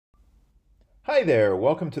Hi there.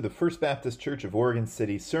 Welcome to the First Baptist Church of Oregon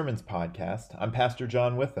City Sermons Podcast. I'm Pastor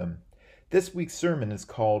John Witham. This week's sermon is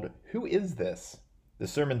called, Who Is This? The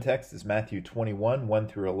sermon text is Matthew 21, 1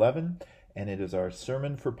 through 11, and it is our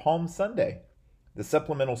sermon for Palm Sunday. The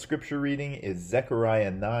supplemental scripture reading is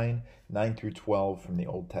Zechariah 9, 9 through 12 from the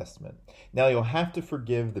Old Testament. Now you'll have to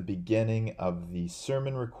forgive the beginning of the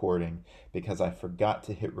sermon recording because I forgot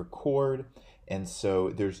to hit record, and so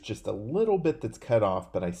there's just a little bit that's cut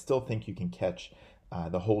off, but I still think you can catch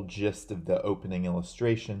the whole gist of the opening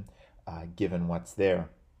illustration given what's there.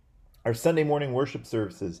 Our Sunday morning worship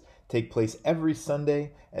services take place every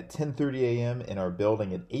Sunday at 10:30 a.m. in our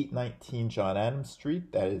building at 819 John Adams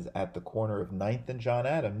Street. That is at the corner of 9th and John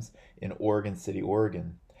Adams in Oregon City,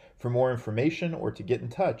 Oregon. For more information or to get in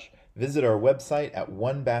touch, visit our website at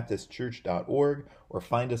onebaptistchurch.org or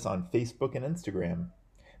find us on Facebook and Instagram.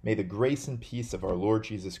 May the grace and peace of our Lord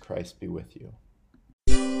Jesus Christ be with you.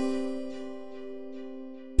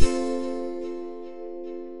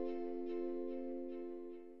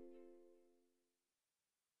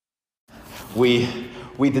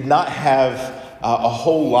 We did not have a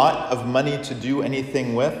whole lot of money to do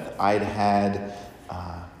anything with. I'd had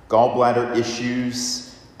gallbladder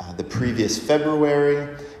issues the previous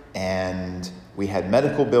February, and we had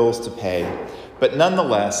medical bills to pay. But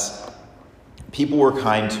nonetheless, people were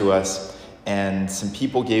kind to us, and some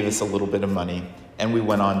people gave us a little bit of money, and we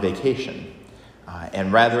went on vacation.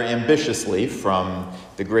 And rather ambitiously, from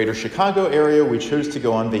the greater Chicago area, we chose to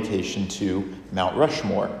go on vacation to Mount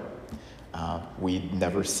Rushmore. We'd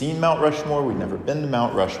never seen Mount Rushmore. We'd never been to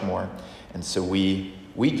Mount Rushmore. And so we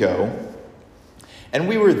go. And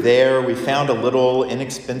we were there. We found a little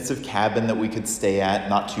inexpensive cabin that we could stay at,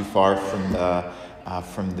 not too far from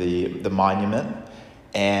the monument.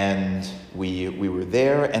 And we were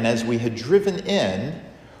there. And as we had driven in,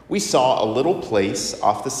 we saw a little place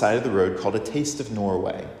off the side of the road called A Taste of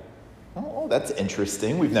Norway. Oh, that's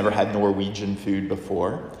interesting. We've never had Norwegian food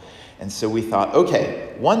before. And so we thought,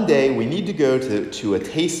 okay, one day we need to go to A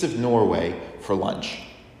Taste of Norway for lunch.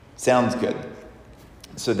 Sounds good.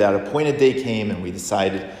 So that appointed day came and we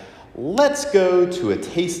decided, let's go to A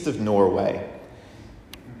Taste of Norway.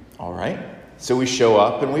 All right. So we show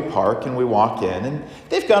up and we park and we walk in, and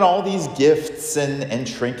they've got all these gifts and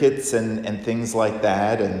trinkets and things like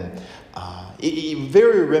that, and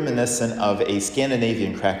very reminiscent of a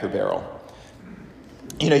Scandinavian Cracker Barrel.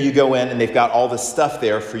 You know, you go in and they've got all this stuff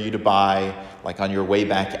there for you to buy, like on your way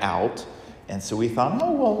back out. And so we thought,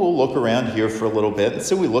 oh, well, we'll look around here for a little bit. And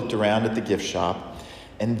so we looked around at the gift shop.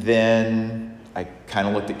 And then I kind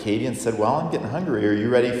of looked at Katie and said, well, I'm getting hungry. Are you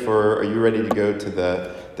ready to go to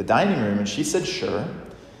the dining room? And she said, sure.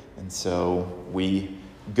 And so we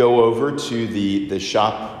go over to the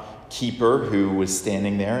shopkeeper who was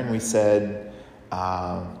standing there, and we said,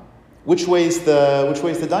 Which way's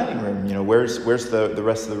the dining room? You know, where's the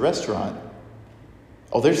rest of the restaurant?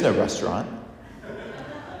 Oh, there's no restaurant.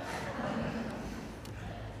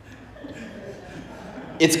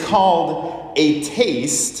 It's called A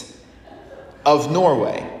Taste of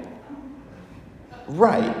Norway.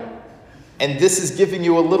 Right. And this is giving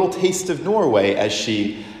you a little taste of Norway as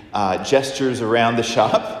she gestures around the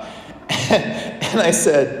shop. And I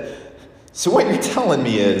said, so what you're telling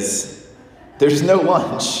me is there's no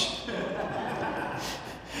lunch.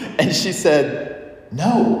 And she said,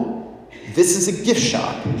 no, this is a gift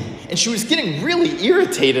shop. And she was getting really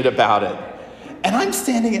irritated about it. And I'm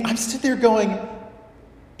stood there going,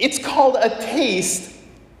 it's called A Taste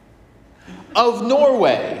of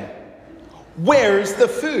Norway. Where's the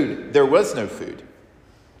food? There was no food.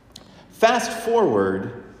 Fast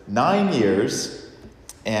forward 9 years,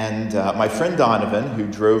 and my friend Donovan, who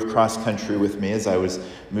drove cross-country with me as I was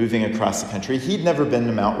moving across the country, he'd never been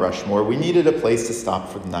to Mount Rushmore. We needed a place to stop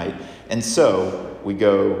for the night. And so we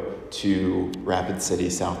go to Rapid City,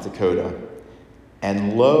 South Dakota.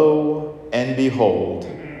 And lo and behold,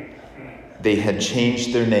 they had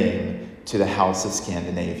changed their name to the House of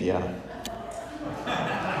Scandinavia.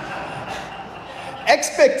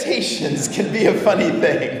 Expectations can be a funny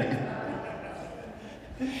thing.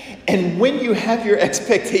 And when you have your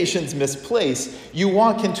expectations misplaced, you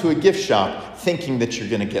walk into a gift shop thinking that you're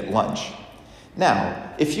going to get lunch.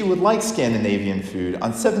 Now, if you would like Scandinavian food,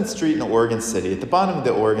 on 7th Street in Oregon City, at the bottom of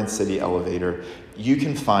the Oregon City elevator, you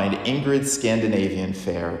can find Ingrid's Scandinavian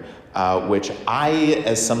Fare, which I,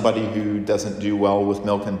 as somebody who doesn't do well with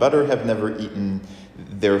milk and butter, have never eaten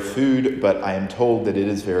their food, but I am told that it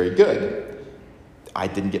is very good. I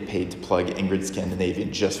didn't get paid to plug Ingrid's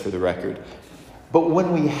Scandinavian, just for the record. But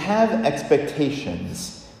when we have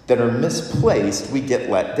expectations that are misplaced, we get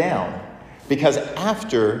let down. Because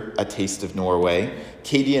after A Taste of Norway,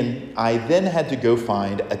 Katie and I then had to go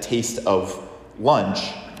find a taste of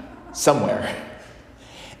lunch somewhere.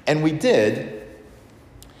 And we did.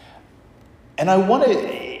 And I want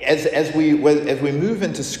to, as we move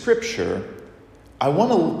into Scripture, I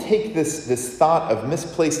want to take this thought of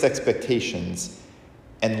misplaced expectations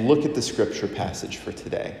and look at the Scripture passage for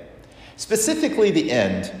today. Specifically the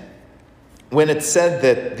end, when it said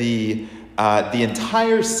that the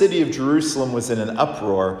entire city of Jerusalem was in an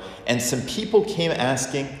uproar, and some people came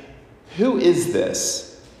asking, "Who is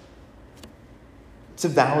this?" It's a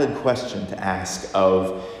valid question to ask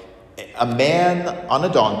of a man on a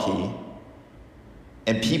donkey,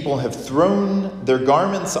 and people have thrown their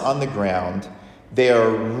garments on the ground. They are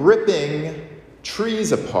ripping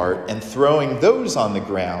trees apart and throwing those on the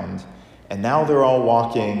ground, and now they're all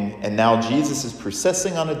walking, and now Jesus is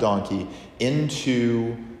processing on a donkey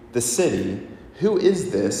into the city. Who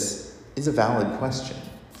is this? Is a valid question.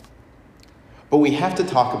 But we have to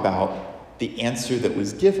talk about the answer that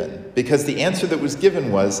was given, because the answer that was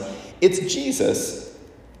given was, it's Jesus,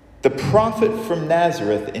 the prophet from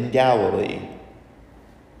Nazareth in Galilee.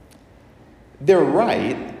 They're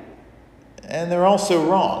right, and they're also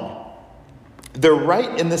wrong. They're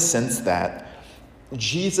right in the sense that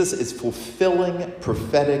Jesus is fulfilling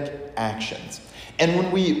prophetic actions. And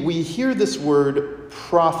when we hear this word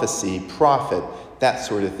prophecy, prophet, that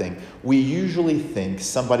sort of thing, we usually think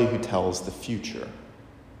somebody who tells the future.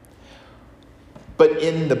 But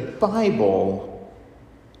in the Bible,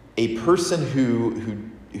 a person who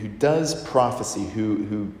does prophecy,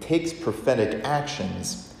 who takes prophetic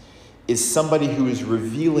actions, is somebody who is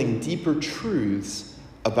revealing deeper truths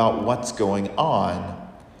about what's going on,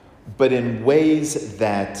 but in ways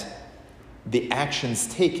that the actions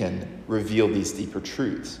taken reveal these deeper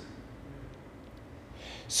truths.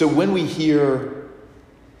 So when we hear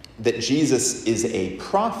that Jesus is a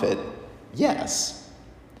prophet, yes,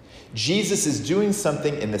 Jesus is doing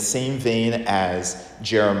something in the same vein as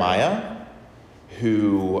Jeremiah,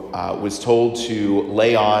 who was told to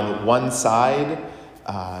lay on one side,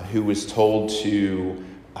 who was told to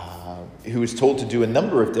do a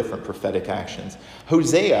number of different prophetic actions.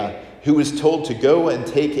 Hosea, who was told to go and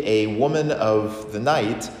take a woman of the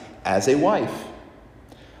night as a wife.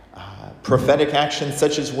 Prophetic actions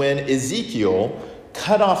such as when Ezekiel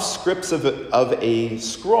cut off scripts of a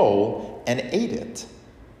scroll and ate it.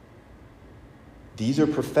 These are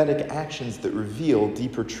prophetic actions that reveal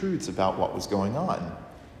deeper truths about what was going on.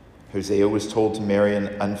 Hosea was told to marry an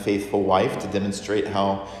unfaithful wife to demonstrate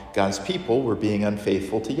how God's people were being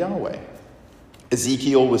unfaithful to Yahweh.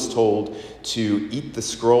 Ezekiel was told to eat the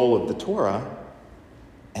scroll of the Torah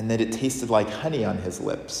and that it tasted like honey on his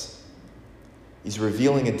lips. He's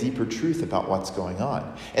revealing a deeper truth about what's going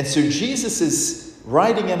on. And so Jesus is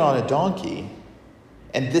riding in on a donkey,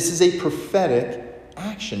 and this is a prophetic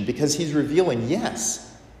action because he's revealing,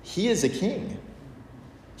 yes, he is a king.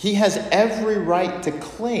 He has every right to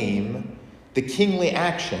claim the kingly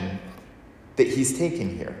action that he's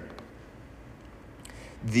taking here.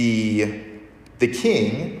 The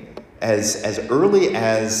king, as early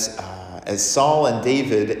as Saul and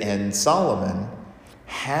David and Solomon,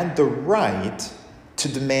 had the right to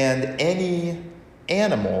demand any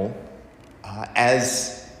animal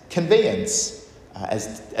as conveyance,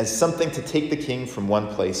 as something to take the king from one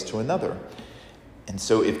place to another. And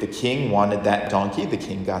so if the king wanted that donkey, the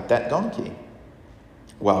king got that donkey.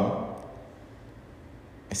 Well,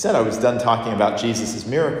 I said I was done talking about Jesus'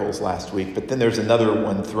 miracles last week, but then there's another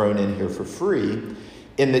one thrown in here for free,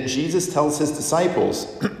 in that Jesus tells his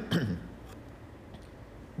disciples,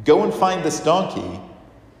 go and find this donkey,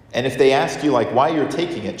 and if they ask you why you're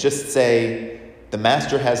taking it, just say, the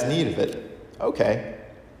master has need of it. Okay.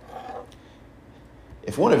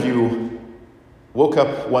 If one of you woke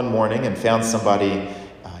up one morning and found somebody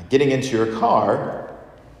getting into your car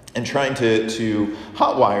and trying to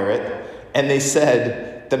hotwire it, and they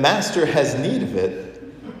said, the master has need of it,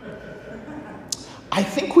 I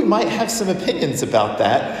think we might have some opinions about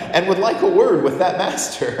that and would like a word with that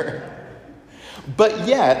master. But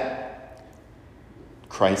yet,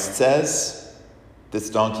 Christ says, this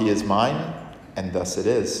donkey is mine, and thus it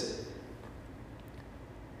is.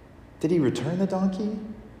 Did he return the donkey?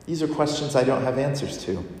 These are questions I don't have answers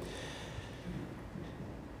to.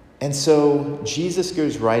 And so Jesus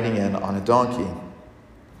goes riding in on a donkey.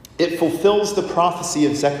 It fulfills the prophecy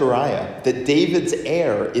of Zechariah that David's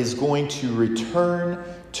heir is going to return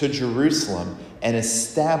to Jerusalem and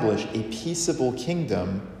establish a peaceable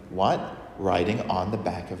kingdom. What? Riding on the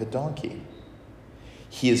back of a donkey.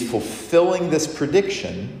 He is fulfilling this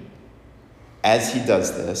prediction as he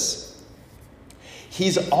does this.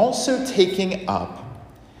 He's also taking up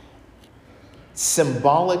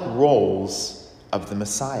symbolic roles of the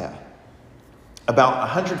Messiah. About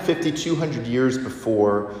 150, 200 years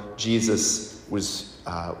before Jesus was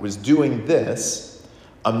doing this,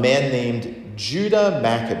 a man named Judas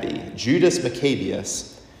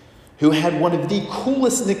Maccabeus, who had one of the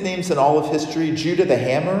coolest nicknames in all of history, Judah the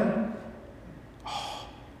Hammer. Oh,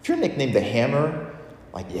 if you're nicknamed the Hammer,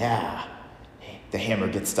 like, yeah, the Hammer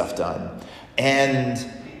gets stuff done. And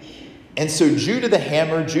so Judah the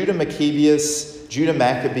Hammer, Judah Maccabeus, Judah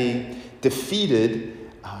Maccabee defeated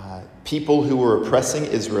people who were oppressing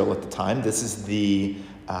Israel at the time. This is the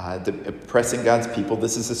oppressing God's people.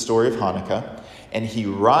 This is the story of Hanukkah. And he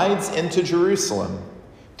rides into Jerusalem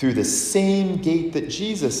through the same gate that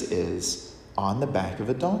Jesus is, on the back of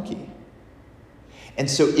a donkey. And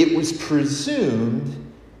so it was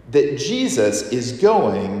presumed that Jesus is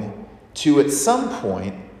going to, at some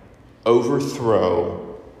point,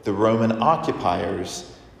 overthrow the Roman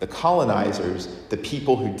occupiers, the colonizers, the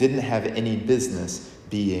people who didn't have any business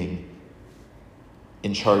being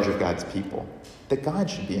in charge of God's people. That God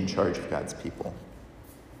should be in charge of God's people.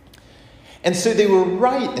 And so they were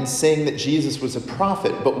right in saying that Jesus was a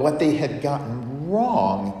prophet, but what they had gotten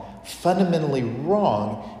wrong, fundamentally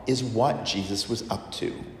wrong, is what Jesus was up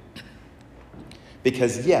to.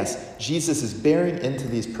 Because yes, Jesus is bearing into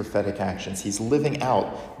these prophetic actions. He's living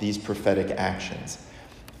out these prophetic actions.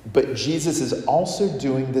 But Jesus is also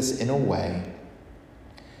doing this in a way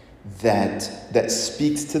that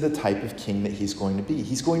speaks to the type of king that he's going to be.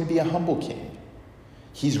 He's going to be a humble king.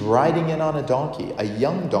 He's riding in on a donkey, a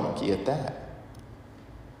young donkey at that.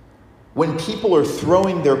 When people are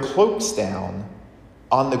throwing their cloaks down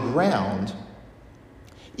on the ground,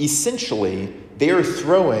 essentially they are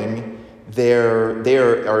stripping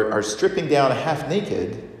down half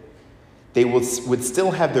naked. They would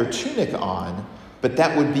still have their tunic on, but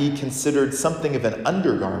that would be considered something of an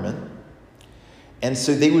undergarment. And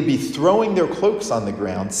so they would be throwing their cloaks on the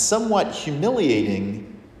ground, somewhat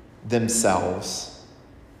humiliating themselves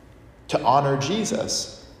to honor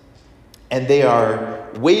Jesus. And they are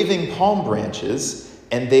waving palm branches,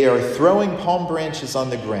 and they are throwing palm branches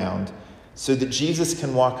on the ground so that Jesus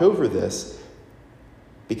can walk over this,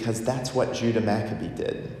 because that's what Judah Maccabee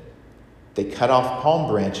did. They cut off palm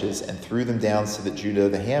branches and threw them down so that Judah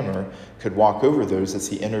the Hammer could walk over those as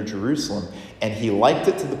he entered Jerusalem. And he liked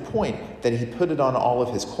it to the point that he put it on all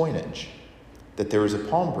of his coinage, that there was a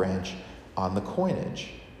palm branch on the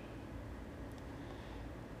coinage.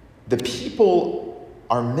 The people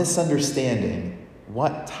are misunderstanding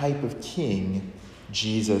what type of king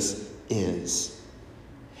Jesus is.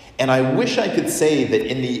 And I wish I could say that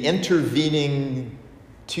in the intervening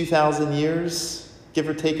 2,000 years, give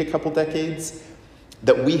or take a couple decades,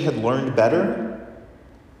 that we had learned better,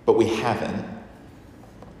 but we haven't.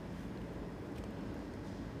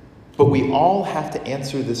 But we all have to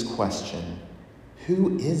answer this question: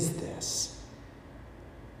 who is this?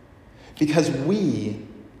 Because we,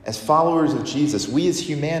 as followers of Jesus, we as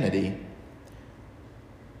humanity,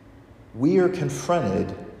 we are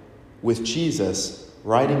confronted with Jesus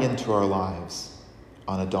riding into our lives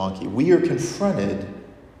on a donkey. We are confronted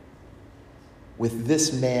with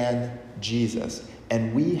this man, Jesus.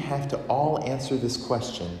 And we have to all answer this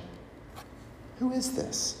question: who is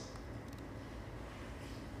this?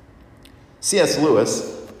 C.S.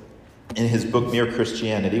 Lewis, in his book Mere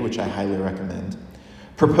Christianity, which I highly recommend,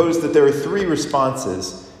 proposed that there are three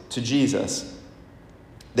responses to Jesus.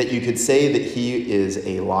 That you could say that he is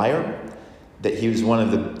a liar, that he was one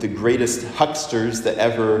of the greatest hucksters that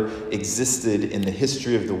ever existed in the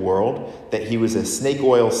history of the world, that he was a snake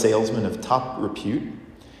oil salesman of top repute.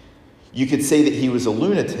 You could say that he was a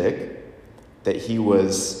lunatic, that he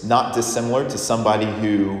was not dissimilar to somebody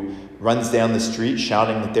who runs down the street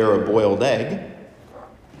shouting that they're a boiled egg.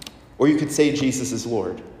 Or you could say Jesus is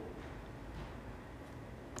Lord.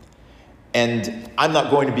 And I'm not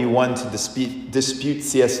going to be one to dispute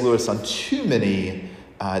C.S. Lewis on too many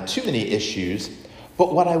issues,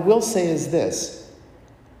 but what I will say is this,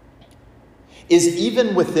 is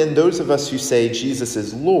even within those of us who say Jesus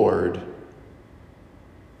is Lord,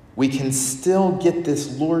 we can still get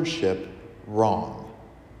this lordship wrong.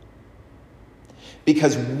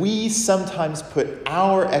 Because we sometimes put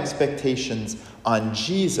our expectations on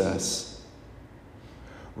Jesus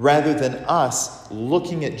rather than us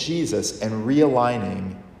looking at Jesus and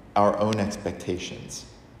realigning our own expectations.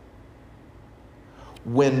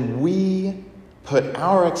 When we put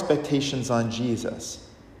our expectations on Jesus,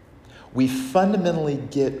 we fundamentally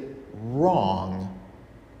get wrong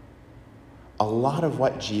a lot of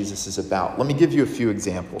what Jesus is about. Let me give you a few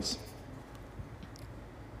examples.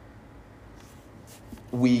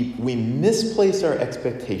 we misplace our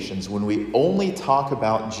expectations when we only talk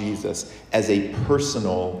about Jesus as a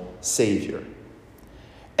personal Savior.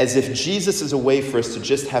 As if Jesus is a way for us to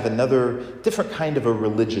just have another different kind of a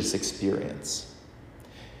religious experience.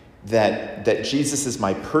 That Jesus is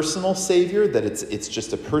my personal Savior, that it's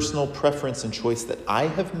just a personal preference and choice that I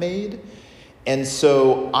have made. And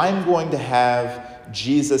so I'm going to have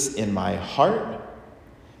Jesus in my heart,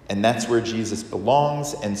 and that's where Jesus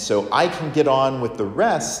belongs. And so I can get on with the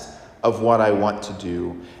rest of what I want to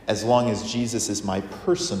do as long as Jesus is my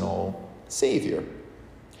personal Savior.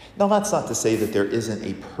 Now, that's not to say that there isn't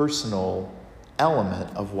a personal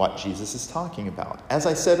element of what Jesus is talking about. As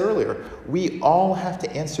I said earlier, we all have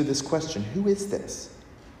to answer this question, who is this?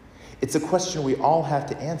 It's a question we all have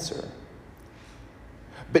to answer.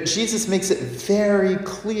 But Jesus makes it very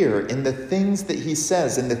clear in the things that he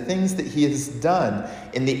says, in the things that he has done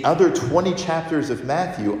in the other 20 chapters of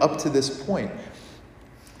Matthew up to this point,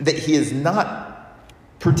 that he is not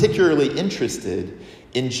particularly interested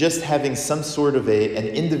in just having some sort of an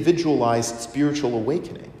individualized spiritual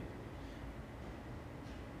awakening.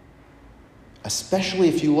 Especially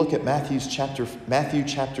if you look at Matthew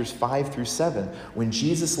chapters 5 through 7, when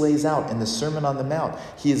Jesus lays out in the Sermon on the Mount,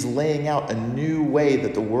 he is laying out a new way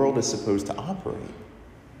that the world is supposed to operate.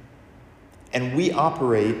 And we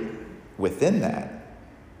operate within that.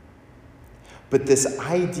 But this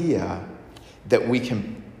idea that we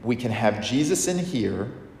can have Jesus in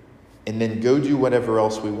here and then go do whatever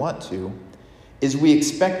else we want to, is we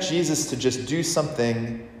expect Jesus to just do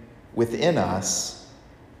something within us,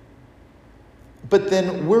 but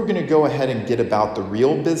then we're going to go ahead and get about the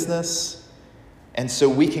real business. And so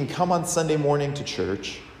we can come on Sunday morning to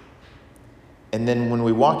church, and then when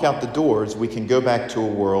we walk out the doors, we can go back to a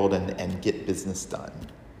world and get business done.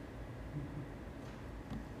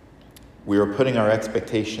 We are putting our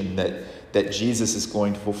expectation that Jesus is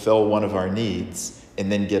going to fulfill one of our needs and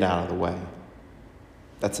then get out of the way.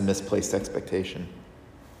 That's a misplaced expectation.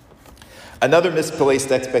 Another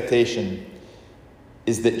misplaced expectation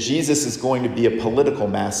is that Jesus is going to be a political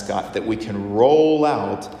mascot that we can roll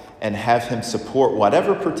out and have him support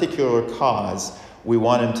whatever particular cause we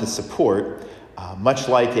want him to support, much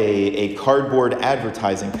like a cardboard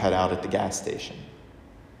advertising cutout at the gas station.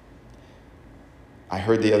 I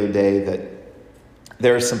heard the other day that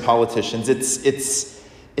there are some politicians,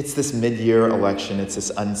 it's this mid-year election, it's this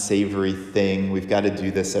unsavory thing, we've got to do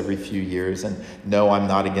this every few years, and no, I'm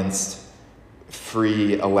not against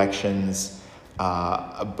free elections,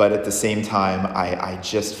 but at the same time, I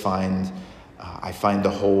just find the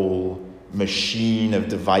whole machine of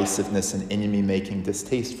divisiveness and enemy-making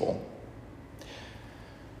distasteful.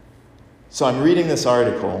 So I'm reading this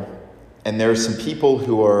article, and there are some people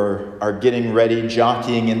who are getting ready,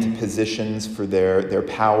 jockeying into positions for their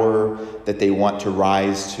power that they want to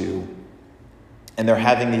rise to. And they're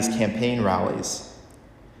having these campaign rallies.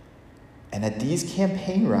 And at these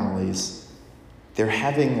campaign rallies, they're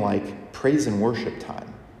having like praise and worship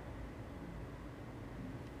time.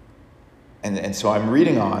 And so I'm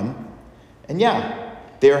reading on, and yeah,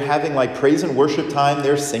 they're having like praise and worship time.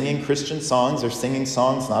 They're singing Christian songs. They're singing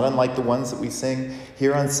songs not unlike the ones that we sing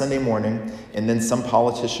here on Sunday morning. And then some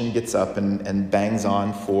politician gets up and bangs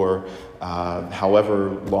on for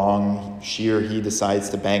however long she or he decides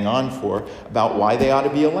to bang on for about why they ought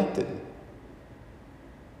to be elected.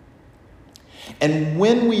 And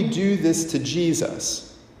when we do this to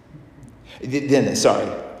Jesus,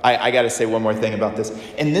 I got to say one more thing about this.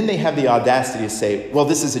 And then they have the audacity to say, well,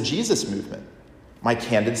 this is a Jesus movement. My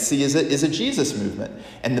candidacy is a Jesus movement.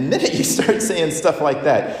 And the minute you start saying stuff like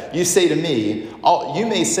that, you say to me, you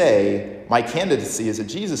may say, my candidacy is a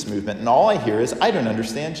Jesus movement, and all I hear is, I don't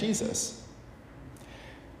understand Jesus.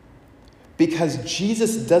 Because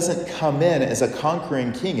Jesus doesn't come in as a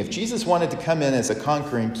conquering king. If Jesus wanted to come in as a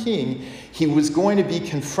conquering king, he was going to be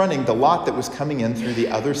confronting the lot that was coming in through the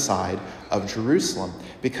other side of Jerusalem.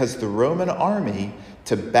 Because the Roman army,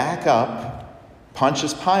 to back up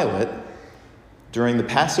Pontius Pilate, during the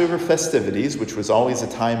Passover festivities, which was always a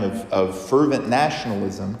time of fervent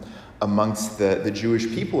nationalism amongst the Jewish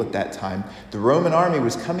people at that time, the Roman army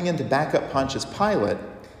was coming in to back up Pontius Pilate.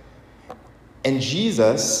 And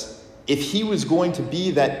Jesus, if he was going to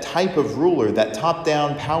be that type of ruler, that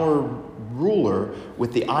top-down power ruler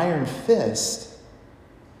with the iron fist,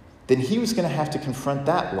 then he was going to have to confront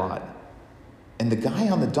that lot. And the guy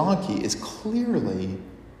on the donkey is clearly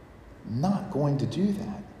not going to do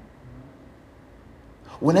that.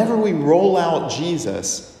 Whenever we roll out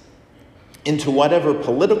Jesus into whatever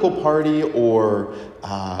political party or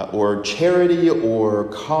charity or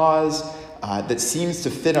cause that seems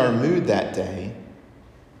to fit our mood that day,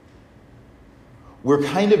 we're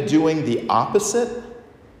kind of doing the opposite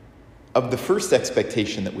of the first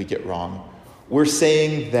expectation that we get wrong. We're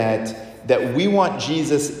saying that we want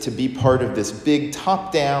Jesus to be part of this big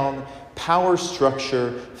top-down power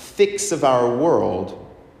structure fix of our world,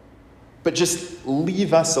 but just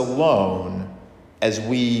leave us alone as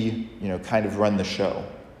we, kind of run the show.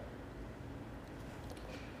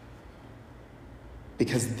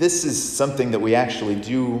 Because this is something that we actually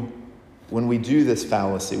do when we do this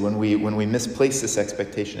fallacy, when we misplace this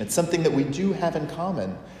expectation. It's something that we do have in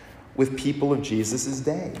common with people of Jesus'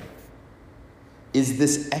 day. Is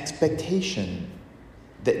this expectation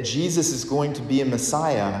that Jesus is going to be a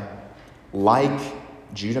Messiah like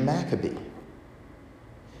Judah Maccabee.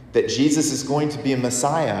 That Jesus is going to be a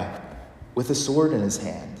Messiah with a sword in his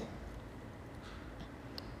hand.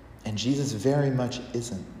 And Jesus very much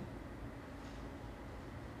isn't.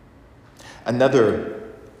 Another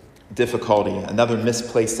difficulty, another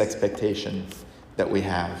misplaced expectation that we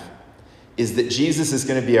have is that Jesus is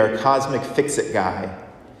going to be our cosmic fix-it guy.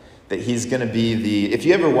 That he's going to be if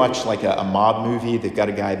you ever watch like a mob movie, they've got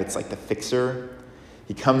a guy that's like the fixer.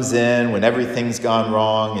 He comes in when everything's gone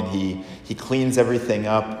wrong and he cleans everything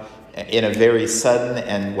up in a very sudden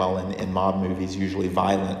and, well, in mob movies, usually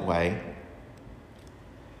violent way.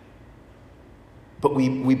 But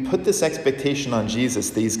we put this expectation on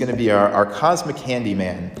Jesus that he's going to be our cosmic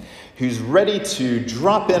handyman who's ready to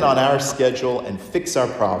drop in on our schedule and fix our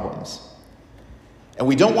problems. And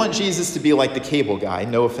we don't want Jesus to be like the cable guy.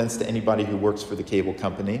 No offense to anybody who works for the cable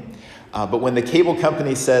company. But when the cable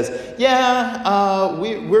company says,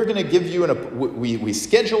 we're going to give you we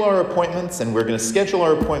schedule our appointments and we're going to schedule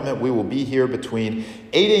our appointment. We will be here between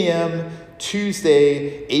 8 a.m.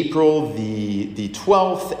 Tuesday, April the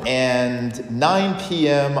 12th and 9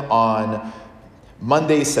 p.m. on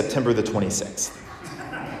Monday, September the 26th.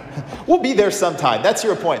 We'll be there sometime. That's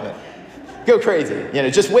your appointment. Go crazy.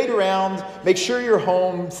 Just wait around. Make sure you're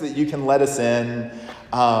home so that you can let us in.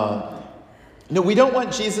 No, we don't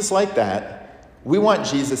want Jesus like that. We want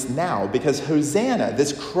Jesus now because Hosanna,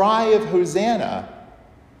 this cry of Hosanna,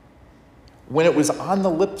 when it was on the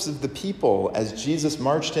lips of the people as Jesus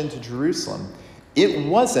marched into Jerusalem, it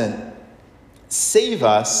wasn't save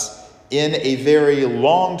us in a very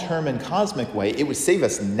long-term and cosmic way. It would save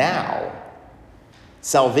us now.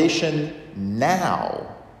 Salvation now.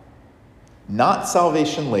 Not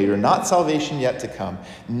salvation later, not salvation yet to come,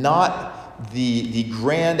 not the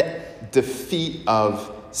grand defeat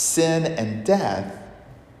of sin and death.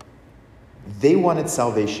 They wanted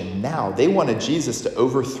salvation now. They wanted Jesus to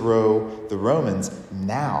overthrow the Romans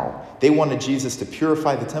now. They wanted Jesus to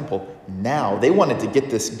purify the temple now. They wanted to get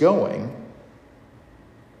this going.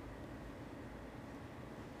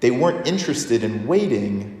 They weren't interested in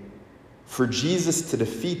waiting for Jesus to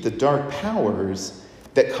defeat the dark powers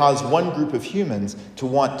that cause one group of humans to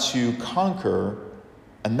want to conquer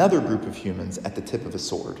another group of humans at the tip of a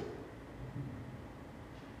sword.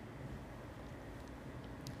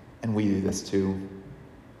 And we do this too.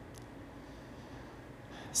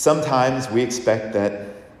 Sometimes we expect that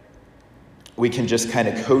we can just kind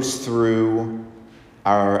of coast through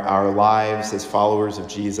our lives as followers of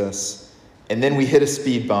Jesus, and then we hit a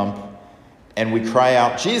speed bump, and we cry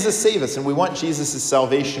out, Jesus, save us, and we want Jesus'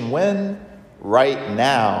 salvation when? Right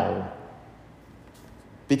now.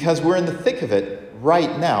 Because we're in the thick of it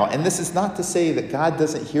right now. And this is not to say that God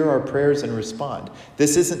doesn't hear our prayers and respond.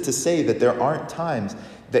 This isn't to say that there aren't times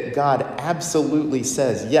that God absolutely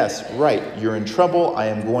says, yes, right, you're in trouble, I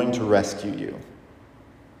am going to rescue you.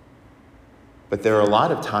 But there are a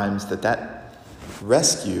lot of times that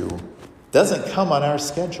rescue doesn't come on our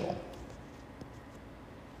schedule.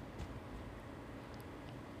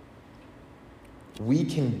 We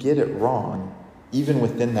can get it wrong, even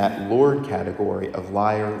within that Lord category of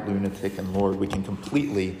liar, lunatic, and Lord. We can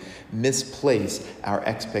completely misplace our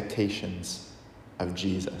expectations of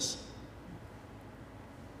Jesus.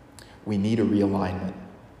 We need a realignment.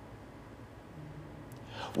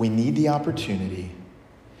 We need the opportunity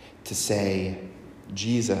to say,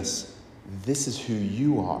 Jesus, this is who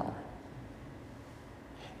you are.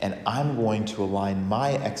 And I'm going to align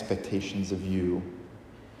my expectations of you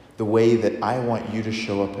the way that I want you to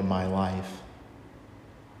show up in my life,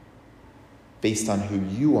 based on who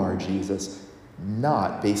you are, Jesus,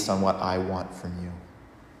 not based on what I want from you.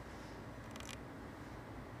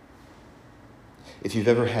 If you've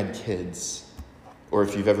ever had kids, or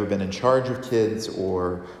if you've ever been in charge of kids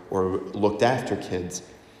or looked after kids,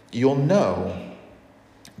 you'll know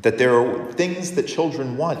that there are things that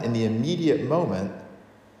children want in the immediate moment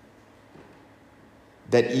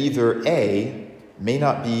that either A, may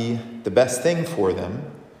not be the best thing for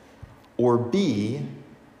them, or B,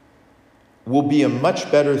 will be a much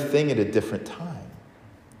better thing at a different time.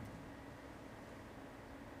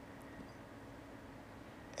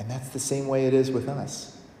 And that's the same way it is with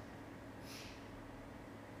us.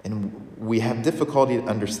 And we have difficulty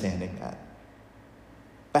understanding that.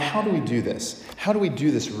 But how do we do this? How do we do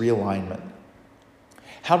this realignment?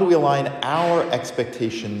 How do we align our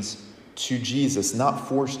expectations to Jesus, not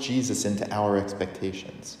force Jesus into our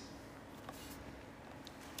expectations?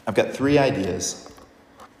 I've got 3 ideas.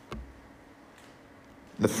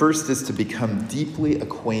 The first is to become deeply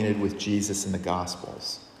acquainted with Jesus in the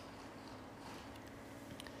Gospels.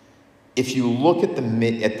 If you look at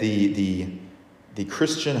the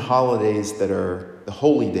Christian holidays that are the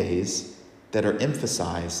holy days that are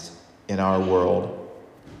emphasized in our world,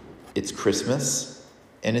 it's Christmas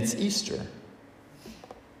and it's Easter.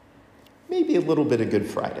 Maybe a little bit of Good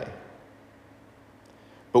Friday.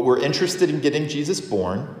 But we're interested in getting Jesus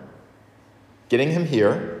born, getting him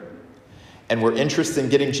here, and we're interested in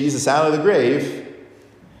getting Jesus out of the grave.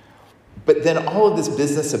 But then all of this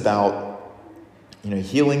business about,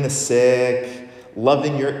 healing the sick,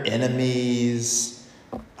 loving your enemies,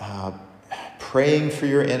 praying for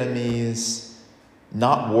your enemies,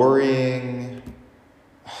 not worrying,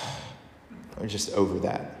 we're just over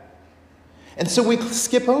that. And so we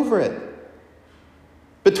skip over it.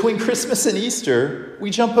 Between Christmas and Easter,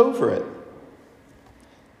 we jump over it.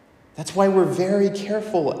 That's why we're very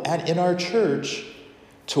careful in our church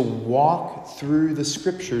to walk through the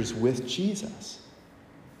scriptures with Jesus.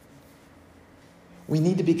 We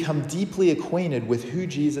need to become deeply acquainted with who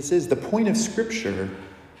Jesus is. The point of Scripture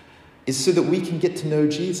is so that we can get to know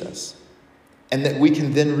Jesus and that we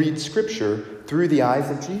can then read Scripture through the eyes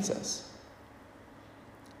of Jesus.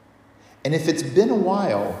 And if it's been a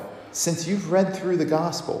while since you've read through the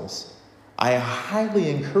Gospels, I highly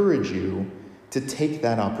encourage you to take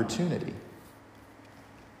that opportunity.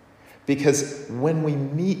 Because when we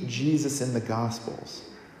meet Jesus in the Gospels,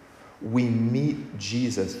 we meet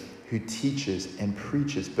Jesus who teaches and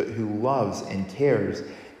preaches, but who loves and cares,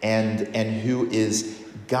 and who is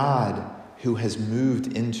God who has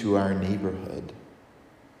moved into our neighborhood.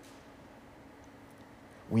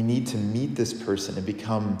 We need to meet this person and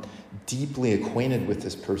become deeply acquainted with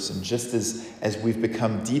this person, just as we've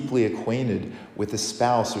become deeply acquainted with a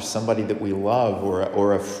spouse or somebody that we love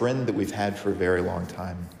or a friend that we've had for a very long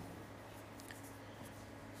time.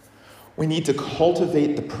 We need to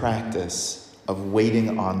cultivate the practice of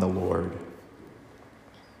waiting on the Lord.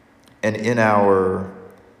 And in our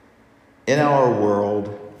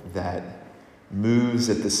world that moves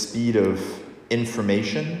at the speed of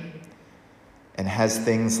information and has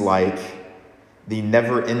things like the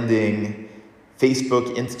never-ending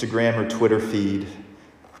Facebook, Instagram, or Twitter feed,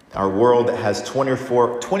 our world that has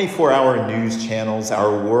 24-hour news channels,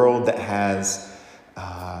 our world that has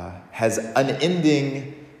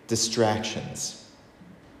unending distractions,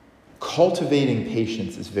 cultivating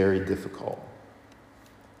patience is very difficult.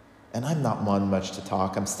 And I'm not one much to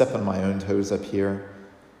talk. I'm stepping on my own toes up here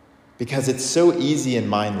because it's so easy and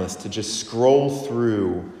mindless to just scroll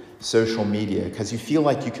through social media because you feel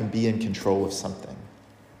like you can be in control of something.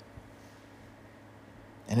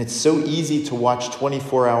 And it's so easy to watch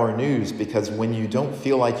 24-hour news because when you don't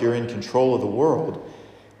feel like you're in control of the world,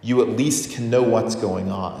 you at least can know what's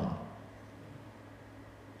going on.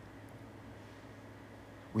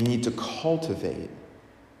 We need to cultivate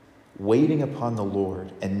waiting upon the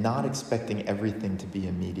Lord and not expecting everything to be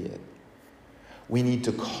immediate. We need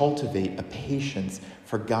to cultivate a patience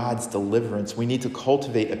for God's deliverance. We need to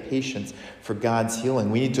cultivate a patience for God's healing.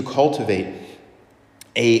 We need to cultivate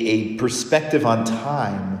a perspective on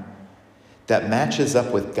time that matches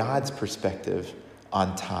up with God's perspective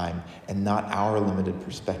on time and not our limited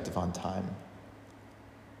perspective on time.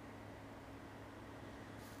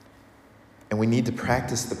 And we need to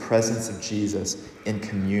practice the presence of Jesus in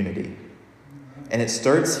community. And it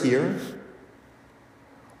starts here.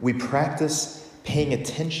 We practice paying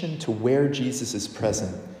attention to where Jesus is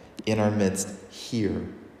present in our midst here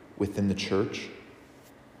within the church.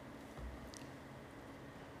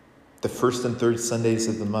 The first and third Sundays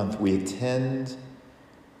of the month, we attend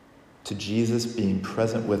to Jesus being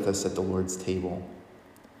present with us at the Lord's table.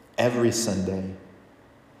 Every Sunday,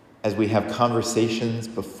 as we have conversations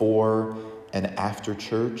before and after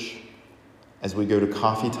church, as we go to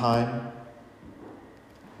coffee time,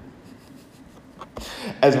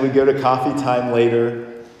 as we go to coffee time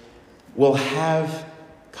later, we'll have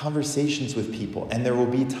conversations with people, and there will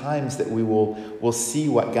be times that we'll see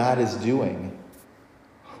what God is doing.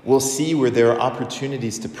 We'll see where there are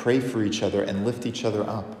opportunities to pray for each other and lift each other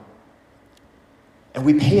up. And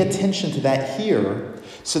we pay attention to that here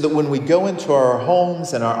so that when we go into our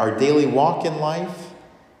homes and our daily walk in life,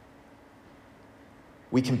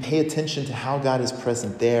 we can pay attention to how God is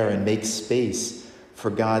present there and make space for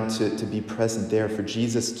God to be present there, for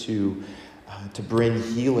Jesus to bring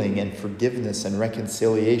healing and forgiveness and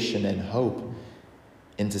reconciliation and hope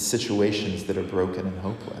into situations that are broken and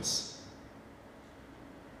hopeless.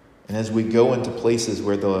 And as we go into places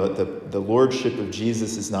where the lordship of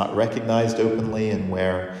Jesus is not recognized openly and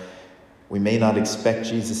where we may not expect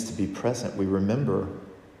Jesus to be present, we remember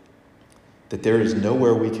that there is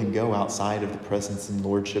nowhere we can go outside of the presence and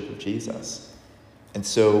lordship of Jesus. And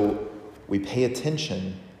so we pay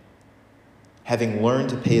attention, having learned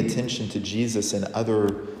to pay attention to Jesus in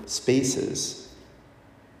other spaces,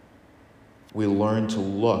 we learn to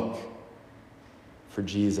look for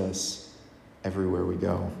Jesus everywhere we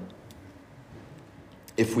go.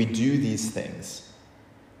 If we do these things,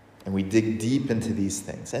 and we dig deep into these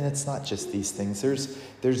things, and it's not just these things,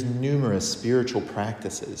 there's numerous spiritual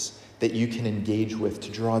practices that you can engage with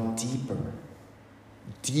to draw deeper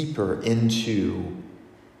into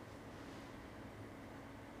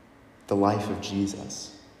the life of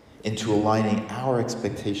Jesus, into aligning our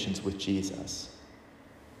expectations with Jesus.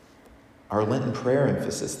 Our Lenten prayer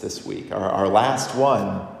emphasis this week, our last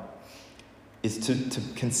one, is to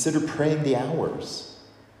consider praying the hours,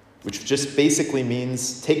 which just basically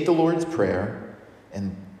means take the Lord's Prayer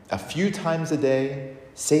and a few times a day,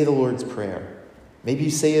 say the Lord's Prayer. Maybe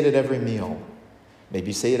you say it at every meal. Maybe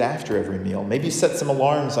you say it after every meal. Maybe you set some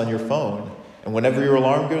alarms on your phone, and whenever your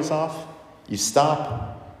alarm goes off, you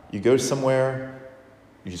stop, you go somewhere,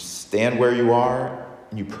 you stand where you are,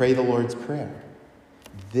 and you pray the Lord's Prayer.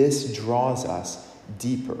 This draws us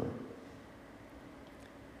deeper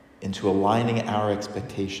into aligning our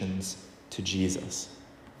expectations to Jesus.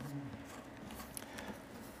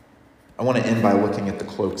 I want to end by looking at the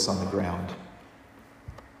cloaks on the ground.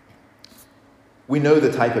 We know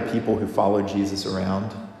the type of people who follow Jesus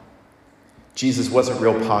around. Jesus wasn't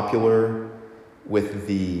real popular with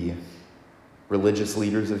the religious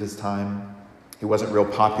leaders of his time. He wasn't real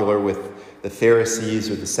popular with the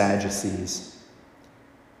Pharisees or the Sadducees.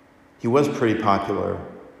 He was pretty popular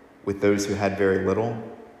with those who had very little.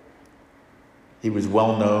 He was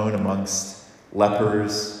well known amongst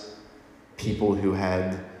lepers, people of whom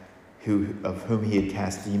he had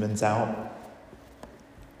cast demons out.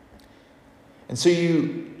 And so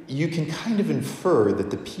you can kind of infer that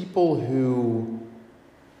the people who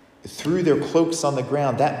threw their cloaks on the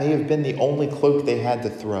ground, that may have been the only cloak they had to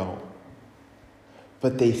throw.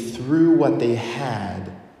 But they threw what they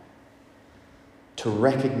had to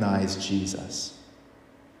recognize Jesus.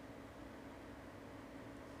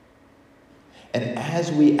 And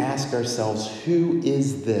as we ask ourselves, who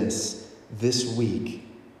is this week?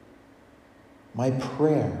 My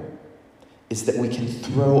prayer is that we can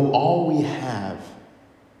throw all we have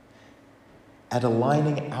at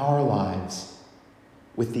aligning our lives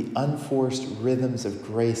with the unforced rhythms of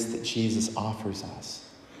grace that Jesus offers us.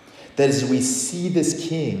 That as we see this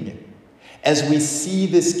King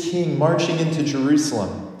marching into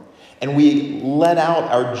Jerusalem, and we let out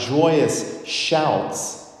our joyous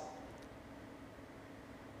shouts,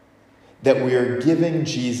 that we are giving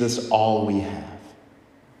Jesus all we have.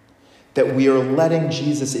 That we are letting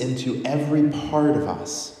Jesus into every part of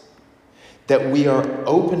us. That we are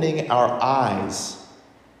opening our eyes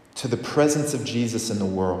to the presence of Jesus in the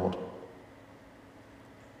world.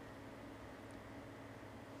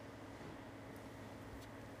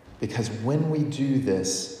 Because when we do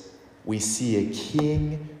this, we see a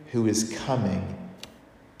King who is coming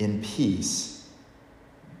in peace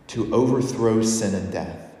to overthrow sin and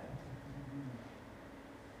death.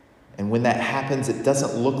 And when that happens, it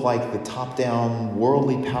doesn't look like the top-down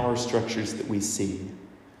worldly power structures that we see.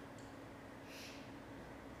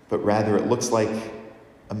 But rather it looks like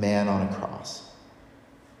a man on a cross.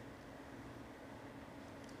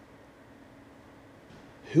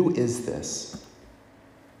 Who is this?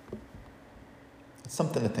 It's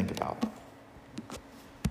something to think about.